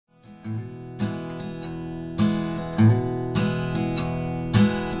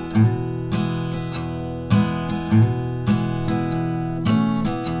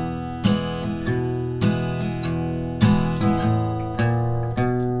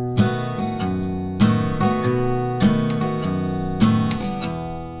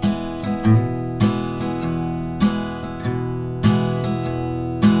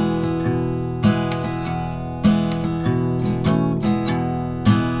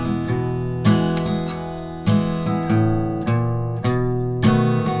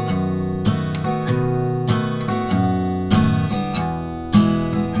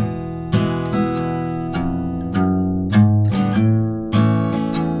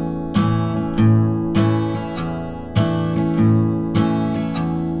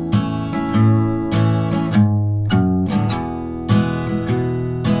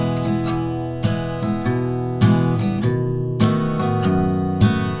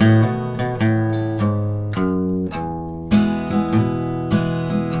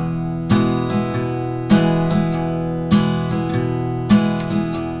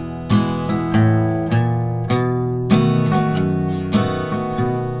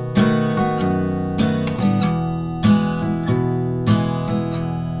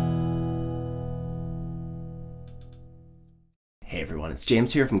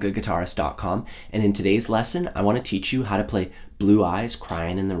James here from goodguitarist.com, and in today's lesson I want to teach you how to play Blue Eyes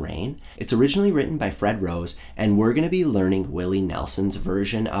Crying in the Rain. It's originally written by Fred Rose, and we're going to be learning Willie Nelson's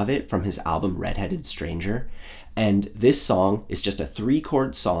version of it from his album Red-Headed Stranger. And this song is just a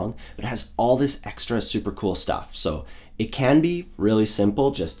 3-chord song, but it has all this extra super cool stuff. So it can be really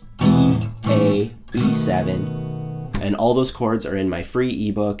simple, just E, A, B7, and all those chords are in my free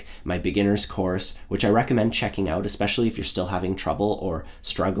ebook, my beginner's course, which I recommend checking out, especially if you're still having trouble or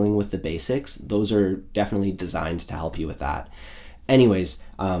struggling with the basics. Those are definitely designed to help you with that. Anyways,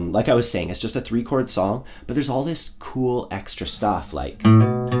 like I was saying, it's just a 3-chord song, but there's all this cool extra stuff, like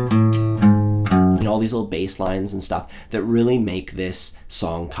all these little bass lines and stuff that really make this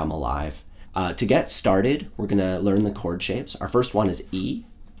song come alive. To get started, we're gonna learn the chord shapes. Our first one is E.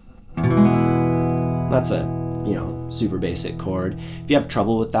 That's a super basic chord. If you have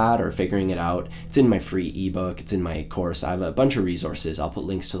trouble with that or figuring it out, it's in my free ebook, it's in my course. I have a bunch of resources. I'll put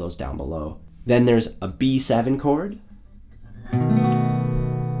links to those down below. Then there's a B7 chord.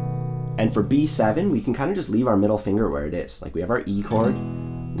 And for B7, we can kind of just leave our middle finger where it is. Like we have our E chord,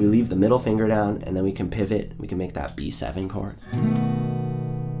 we leave the middle finger down, and then we can pivot. We can make that B7 chord.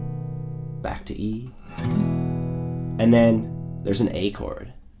 Back to E. And then there's an A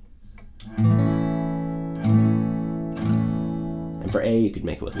chord. And for A, you could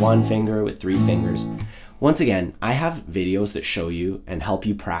make it with 1 finger, with 3 fingers. Once again, I have videos that show you and help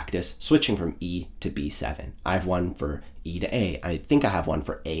you practice switching from E to B7. I have one for E to A. I think I have one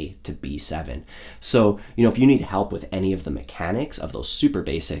for A to B7. So, if you need help with any of the mechanics of those super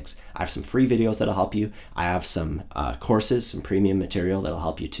basics, I have some free videos that'll help you. I have some courses, some premium material that'll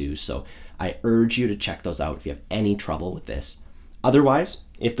help you too. So I urge you to check those out if you have any trouble with this. Otherwise,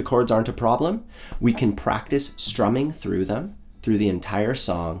 if the chords aren't a problem, we can practice strumming through them through the entire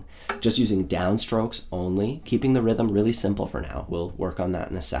song, just using downstrokes only, keeping the rhythm really simple for now. We'll work on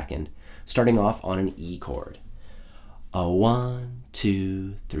that in a second. Starting off on an E chord. A 1,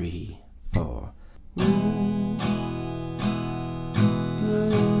 2, 3, 4.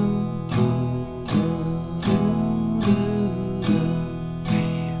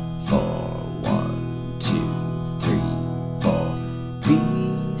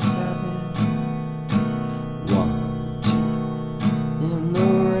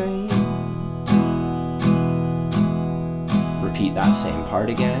 Repeat that same part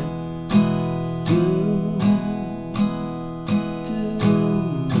again.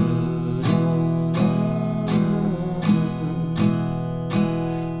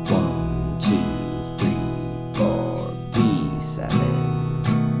 1, 2, 3, 4, B7.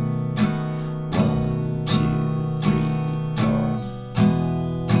 1, 2, 3, 4.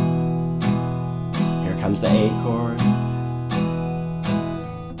 Here comes the A chord.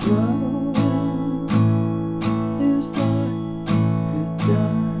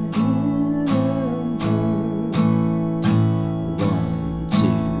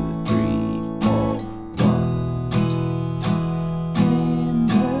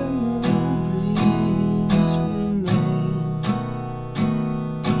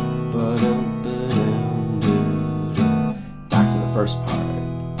 First part.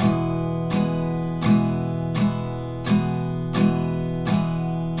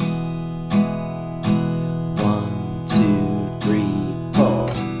 One, two, three, four.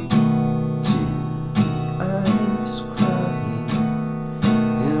 2 eyes crying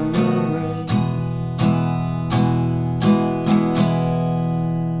in the rain.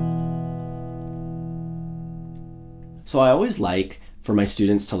 So I always like for my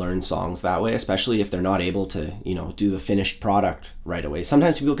students to learn songs that way, especially if they're not able to, do the finished product right away.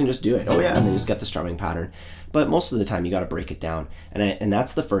 Sometimes people can just do it, and they just get the strumming pattern. But most of the time you got to break it down. And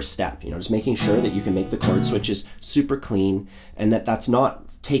that's the first step, just making sure that you can make the chord switches super clean and that's not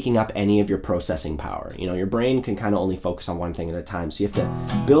taking up any of your processing power. Your brain can kind of only focus on one thing at a time. So you have to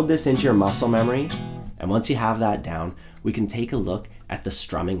build this into your muscle memory. And once you have that down, we can take a look at the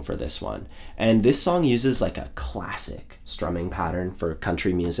strumming for this one. And this song uses like a classic strumming pattern for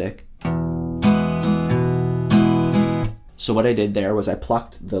country music. So what I did there was I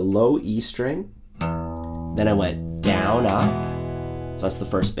plucked the low E string, then I went down, up. So that's the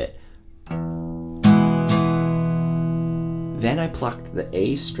first bit. Then I plucked the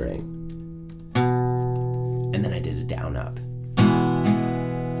A string, and then I did a down, up.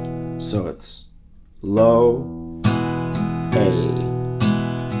 So it's low, A,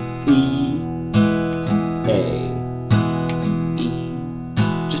 E, A, E.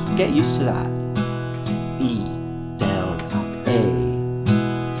 Just get used to that. E, down, up, A.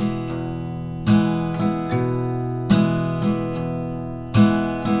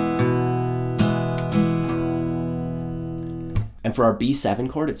 And for our B7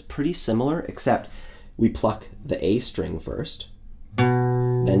 chord, it's pretty similar, except we pluck the A string first,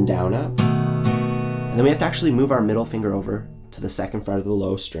 then down up, and then we have to actually move our middle finger over to the second fret of the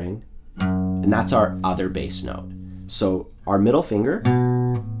low string, and that's our other bass note. So our middle finger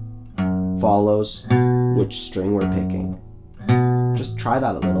follows which string we're picking. Just try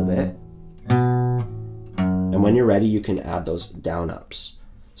that a little bit. And when you're ready, you can add those down ups.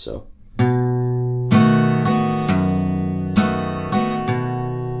 So.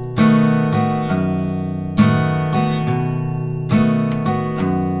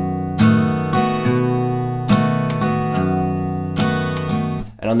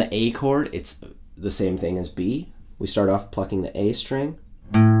 And on the A chord, it's the same thing as B. We start off plucking the A string,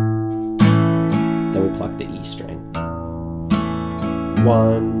 then we pluck the E string.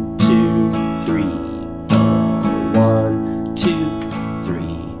 1, 2, 3, 4. 1, 2, 3,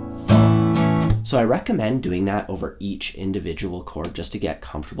 4. So I recommend doing that over each individual chord just to get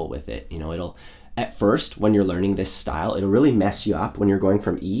comfortable with it. You know, it'll, at first, when you're learning this style, it'll really mess you up when you're going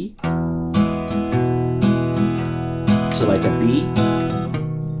from E to like a B,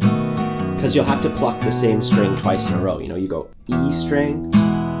 because you'll have to pluck the same string twice in a row. You know, you go E string,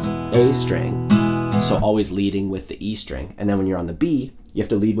 A string, so always leading with the E string. And then when you're on the B, you have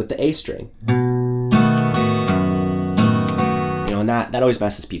to lead with the A string. You know, and that always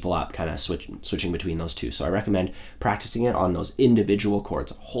messes people up, kind of switching between those two. So I recommend practicing it on those individual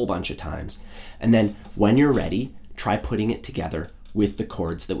chords a whole bunch of times. And then when you're ready, try putting it together with the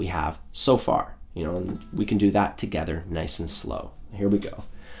chords that we have so far. You know, and we can do that together nice and slow. Here we go.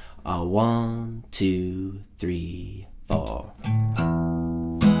 1, 2, 3, 4.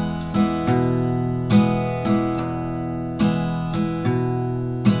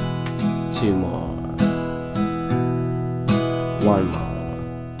 Two more. One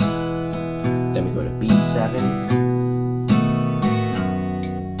more. Then we go to B7.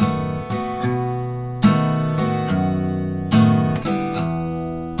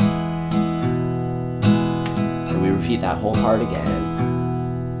 And we repeat that whole part again.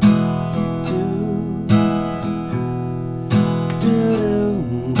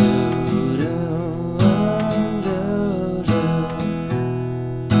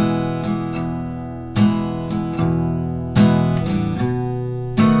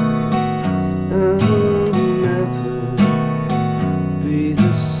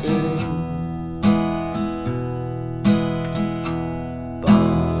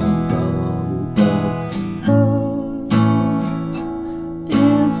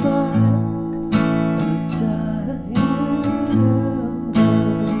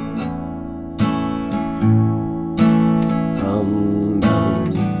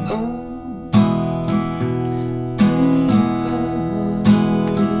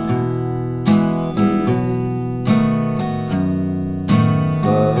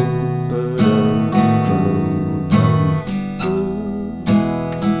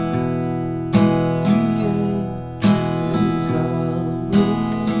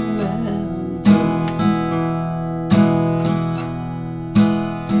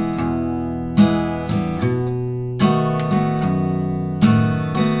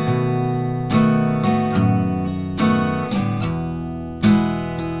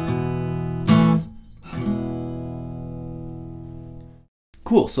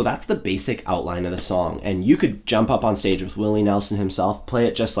 Cool, so that's the basic outline of the song, and you could jump up on stage with Willie Nelson himself, play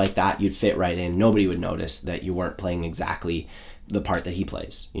it just like that, you'd fit right in. Nobody would notice that you weren't playing exactly the part that he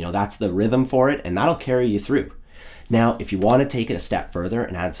plays. You know, that's the rhythm for it, and that'll carry you through. Now, if you want to take it a step further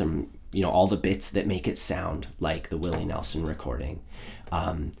and add some, you know, all the bits that make it sound like the Willie Nelson recording,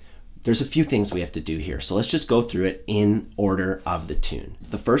 there's a few things we have to do here. So let's just go through it in order of the tune.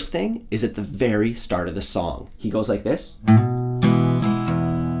 The first thing is at the very start of the song. He goes like this.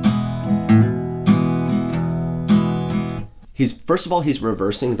 First of all, he's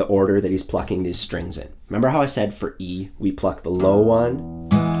reversing the order that he's plucking these strings in. Remember how I said for E, we pluck the low one,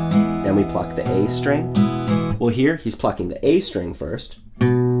 then we pluck the A string? Well, here, he's plucking the A string first,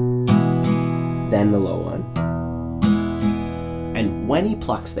 then the low one. And when he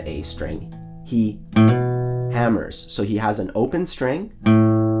plucks the A string, he hammers. So he has an open string,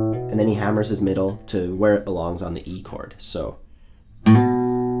 and then he hammers his middle to where it belongs on the E chord. So.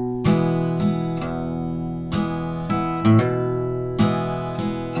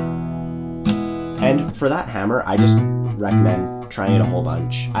 And for that hammer, I just recommend trying it a whole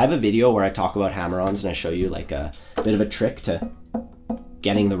bunch. I have a video where I talk about hammer-ons and I show you like a bit of a trick to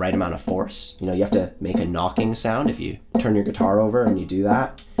getting the right amount of force. You know, you have to make a knocking sound. If you turn your guitar over and you do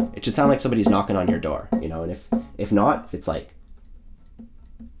that, it should sound like somebody's knocking on your door, you know, and if not, if it's like,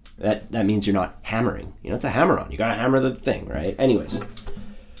 That means you're not hammering. You know, it's a hammer-on. You gotta hammer the thing, right? Anyways,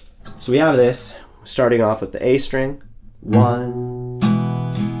 so we have this starting off with the A string. 1,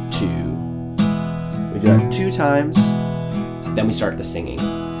 2. We do that 2 times. Then we start the singing.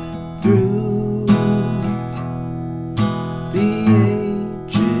 Through the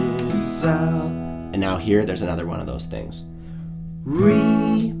ages out. And now here, there's another one of those things.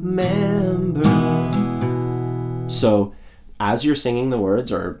 Remember. So as you're singing the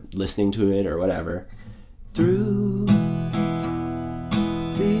words or listening to it or whatever, through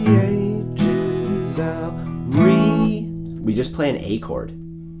the ages out, we just play an A chord.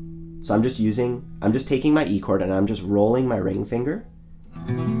 So I'm just taking my E chord and I'm just rolling my ring finger.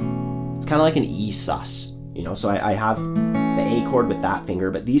 It's kind of like an E sus, you know, so I have the A chord with that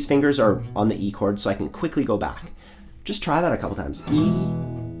finger, but these fingers are on the E chord, so I can quickly go back. Just try that a couple times. E,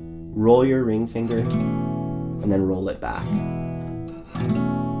 roll your ring finger, and then roll it back.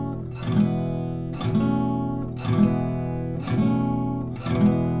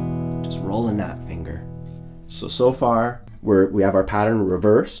 Just rolling that finger. So far, we have our pattern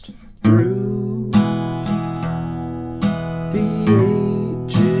reversed. Through the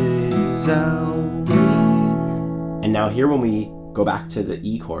ages out. And now here when we go back to the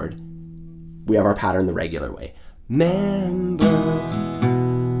E chord, we have our pattern the regular way. Remember.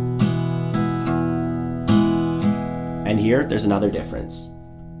 And here, there's another difference.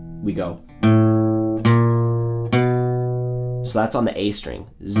 We go. So that's on the A string.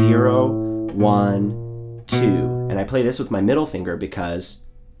 0, 1, 2. And I play this with my middle finger because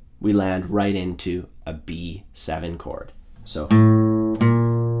we land right into a B7 chord. So,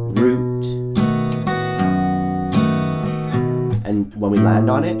 root. And when we land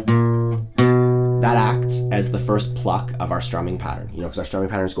on it, that acts as the first pluck of our strumming pattern. You know, because our strumming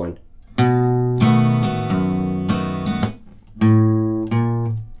pattern is going.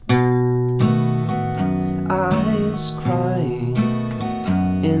 Eyes crying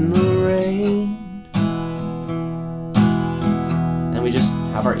in the rain. And we just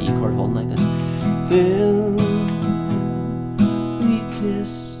have our E chord holding like this. Then we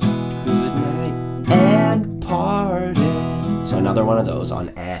kiss goodnight and parted. So another one of those on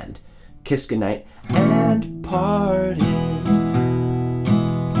and. Kiss goodnight and parted.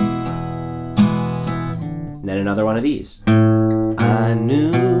 And then another one of these. I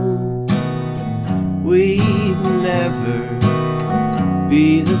knew we'd never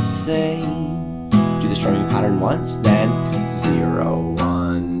be the same. Do the strumming pattern once, then 0,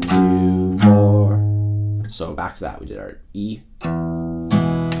 1, 2, 4. So back to that, we did our E.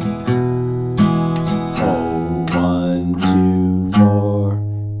 Oh, 1, 2, 4.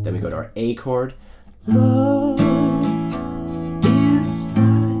 Then we go to our A chord. Love is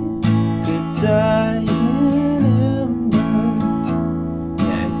like a dying ember.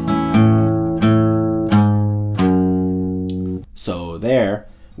 And so there,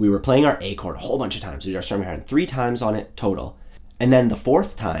 we were playing our A chord a whole bunch of times. We did our strumming pattern 3 times on it total. And then the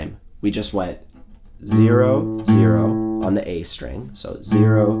 4th time, we just went 0, 0 on the A string. So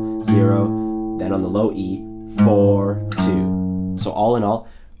 0, 0. Then on the low E, 4, 2. So all in all,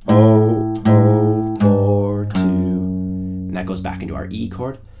 0, 0, 4, 2. And that goes back into our E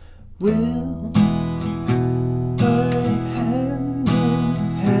chord. Will I hand in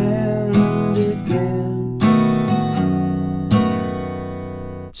hand again?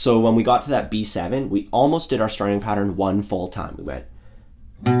 So when we got to that B7, we almost did our strumming pattern 1 full time. We went.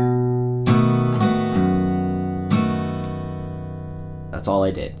 That's all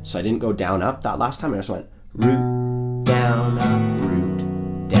I did. So I didn't go down, up that last time. I just went root, down, up,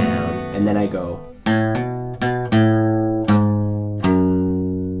 root, down. And then I go.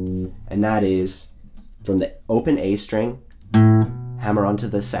 And that is from the open A string, hammer onto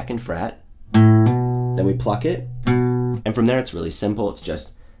the 2nd fret. Then we pluck it. And from there it's really simple. It's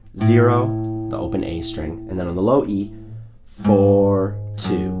just 0, the open A string. And then on the low E, 4,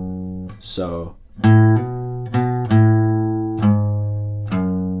 2. So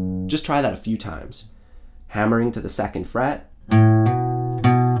just try that a few times. Hammering to the 2nd fret. 0,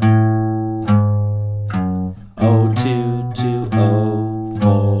 2, 2, 0,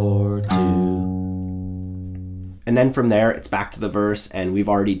 4, 2. And then from there, it's back to the verse, and we've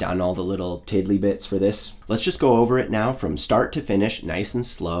already done all the little tiddly bits for this. Let's just go over it now from start to finish, nice and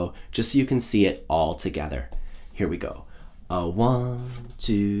slow, just so you can see it all together. Here we go. 1,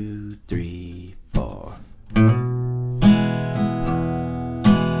 2, 3, 4.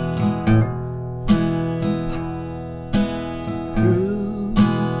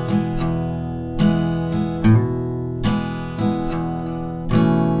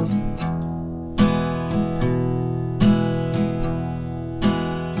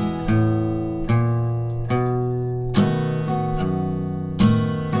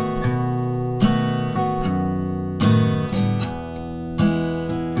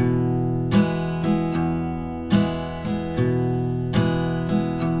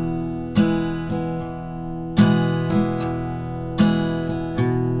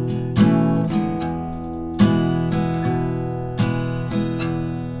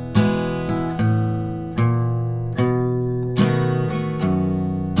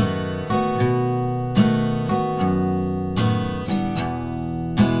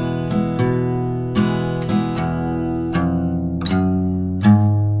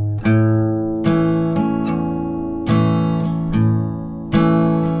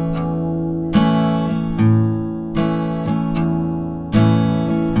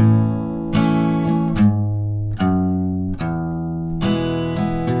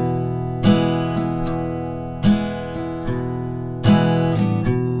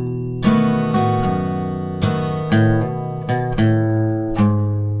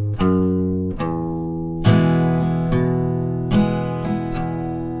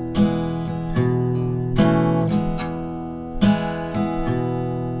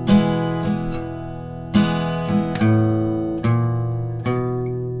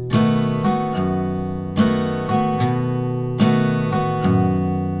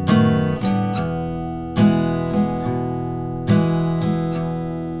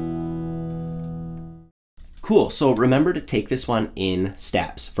 Cool. So remember to take this one in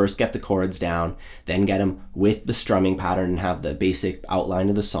steps. First get the chords down, then get them with the strumming pattern and have the basic outline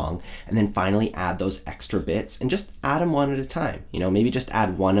of the song, and then finally add those extra bits and just add them one at a time. You know, maybe just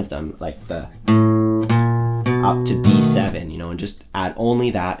add one of them, like the up to B7, you know, and just add only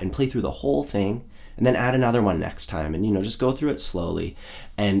that and play through the whole thing, and then add another one next time, and, you know, just go through it slowly.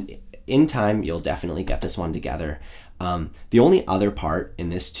 And in time, you'll definitely get this one together. The only other part in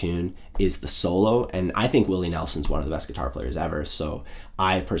this tune is the solo, and I think Willie Nelson's one of the best guitar players ever, so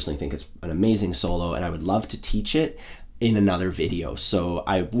I personally think it's an amazing solo, and I would love to teach it in another video. So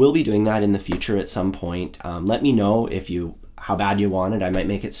I will be doing that in the future at some point. Let me know how bad you want it. I might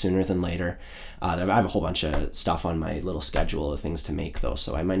make it sooner than later. I have a whole bunch of stuff on my little schedule of things to make though,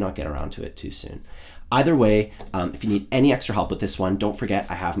 so I might not get around to it too soon. Either way, if you need any extra help with this one, don't forget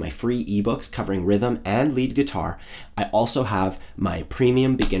I have my free ebooks covering rhythm and lead guitar. I also have my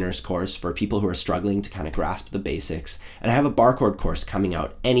premium beginners course for people who are struggling to kind of grasp the basics. And I have a bar chord course coming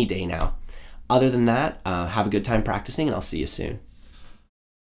out any day now. Other than that, have a good time practicing, and I'll see you soon.